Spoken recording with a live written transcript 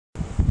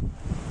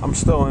I'm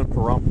still in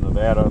Pahrump,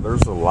 Nevada.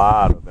 There's a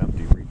lot of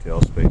empty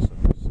retail space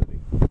in this city.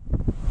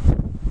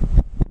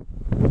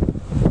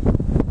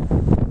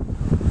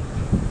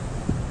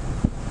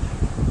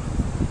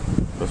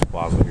 This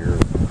plaza here is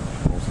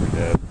mostly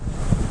dead.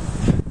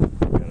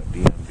 We've got a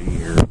DMV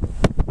here.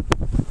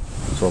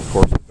 So of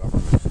course the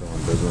government's still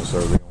in business.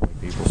 They're the only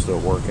people still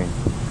working.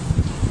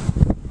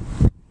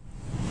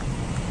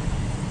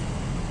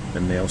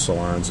 And nail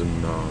salons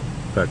and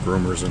pet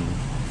groomers and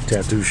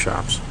tattoo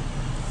shops.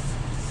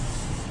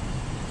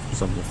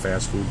 Some of the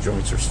fast food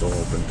joints are still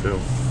open too.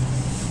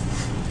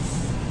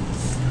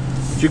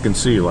 But you can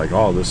see, like,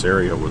 all this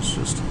area was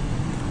just,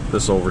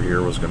 this over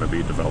here was going to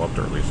be developed,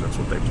 or at least that's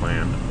what they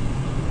planned.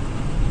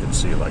 You can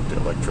see, like, the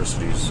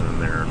electricity's in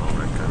there and all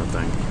that kind of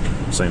thing.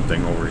 Same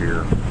thing over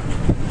here.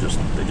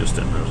 They just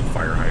didn't. There was a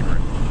fire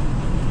hydrant.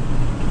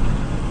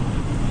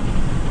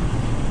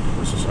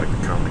 This is like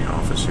the county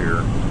office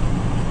here.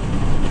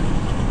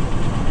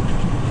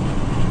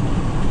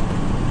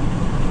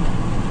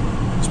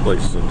 This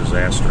place is a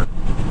disaster.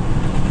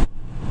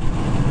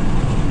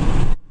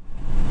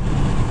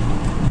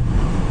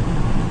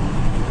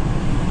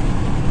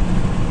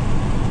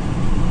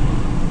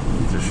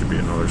 There should be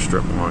another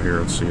strip mall here.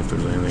 Let's see if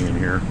there's anything in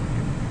here.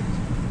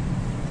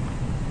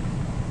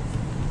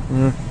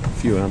 A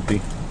few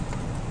empty.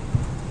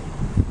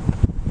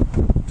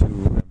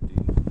 Two empty.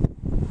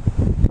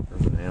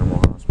 There's an animal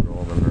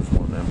hospital, then there's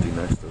one empty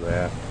next to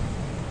that.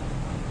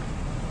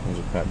 There's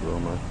a pet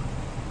groomer.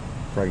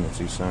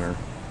 Pregnancy center.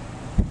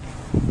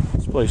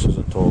 This place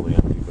isn't totally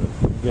empty, but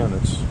again,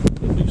 it's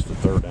at least a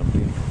third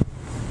empty.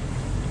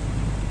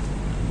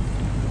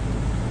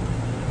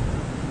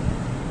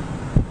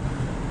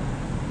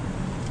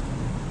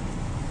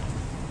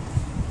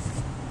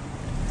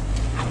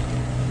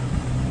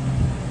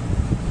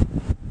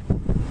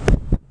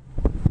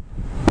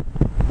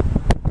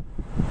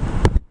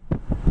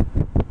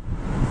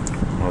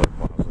 Another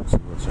plaza, let's see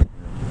what's in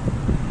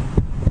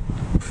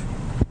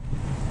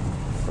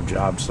here. A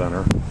job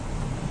center.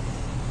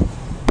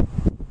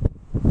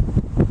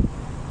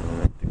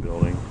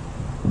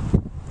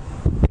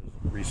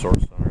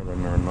 Resource center,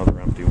 then there's another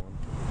empty one,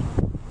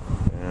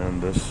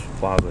 and this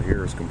plaza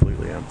here is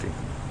completely empty.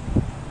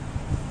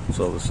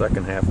 So the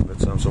second half of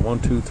it's empty. So 1,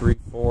 2, 3,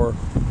 4.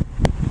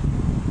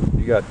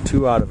 You got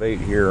 2 out of 8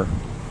 here.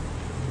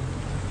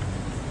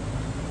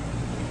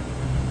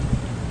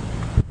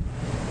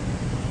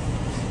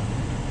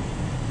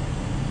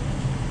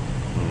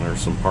 And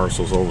there's some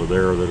parcels over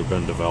there that have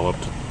been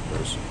developed.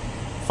 There's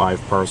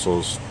 5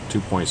 parcels,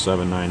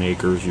 2.79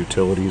 acres,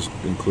 utilities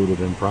included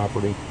in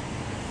property.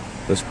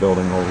 This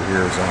building over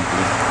here is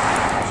empty.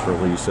 It's for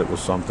lease. It was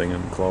something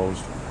and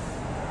closed.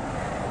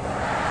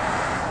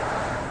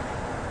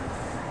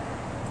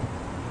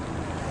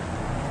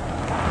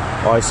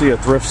 Oh, I see a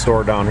thrift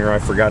store down here. I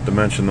forgot to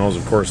mention those.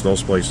 Of course,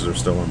 those places are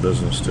still in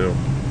business too.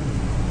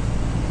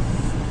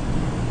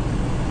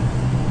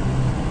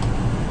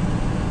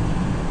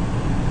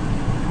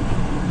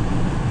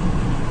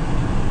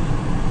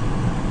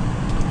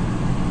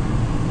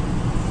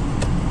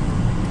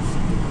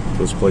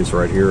 This place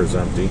right here is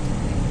empty.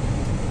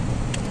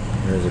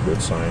 Here's a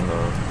good sign.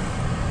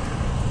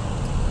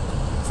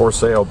 For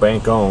sale,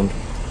 bank owned.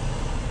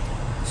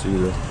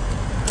 See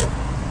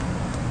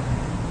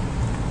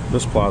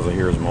this plaza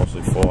here is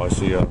mostly full. I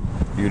see a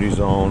beauty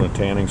zone, a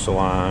tanning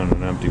salon,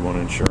 an empty one,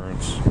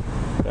 insurance.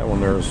 That one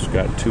there's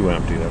got 2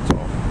 empty, that's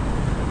all.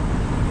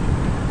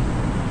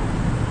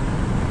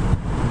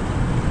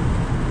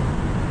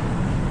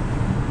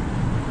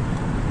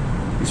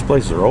 These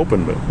places are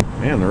open, but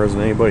man, there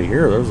isn't anybody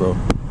here. There's a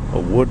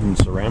wood and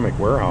ceramic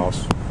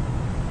warehouse.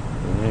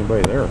 There isn't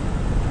anybody there.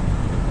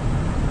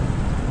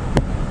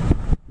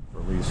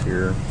 For lease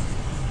here.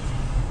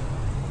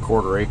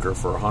 1/4 acre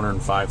for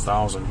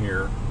 $105,000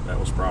 here. That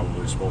was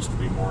probably supposed to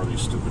be more of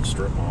these stupid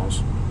strip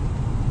malls.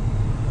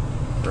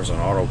 There's an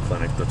auto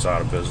clinic that's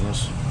out of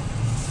business.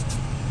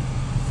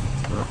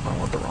 Oh, I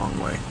went the wrong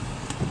way.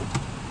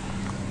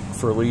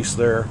 For lease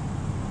there,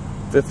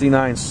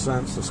 59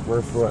 cents a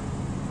square foot.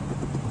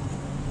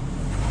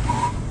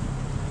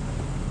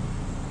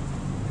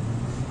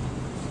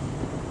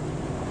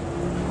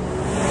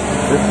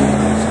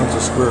 59 cents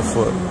a square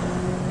foot.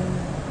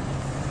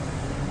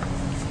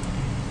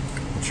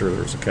 I'm sure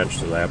there's a catch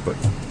to that, but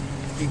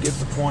you get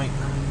the point.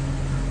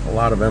 A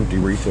lot of empty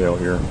retail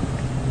here.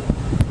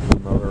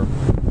 Another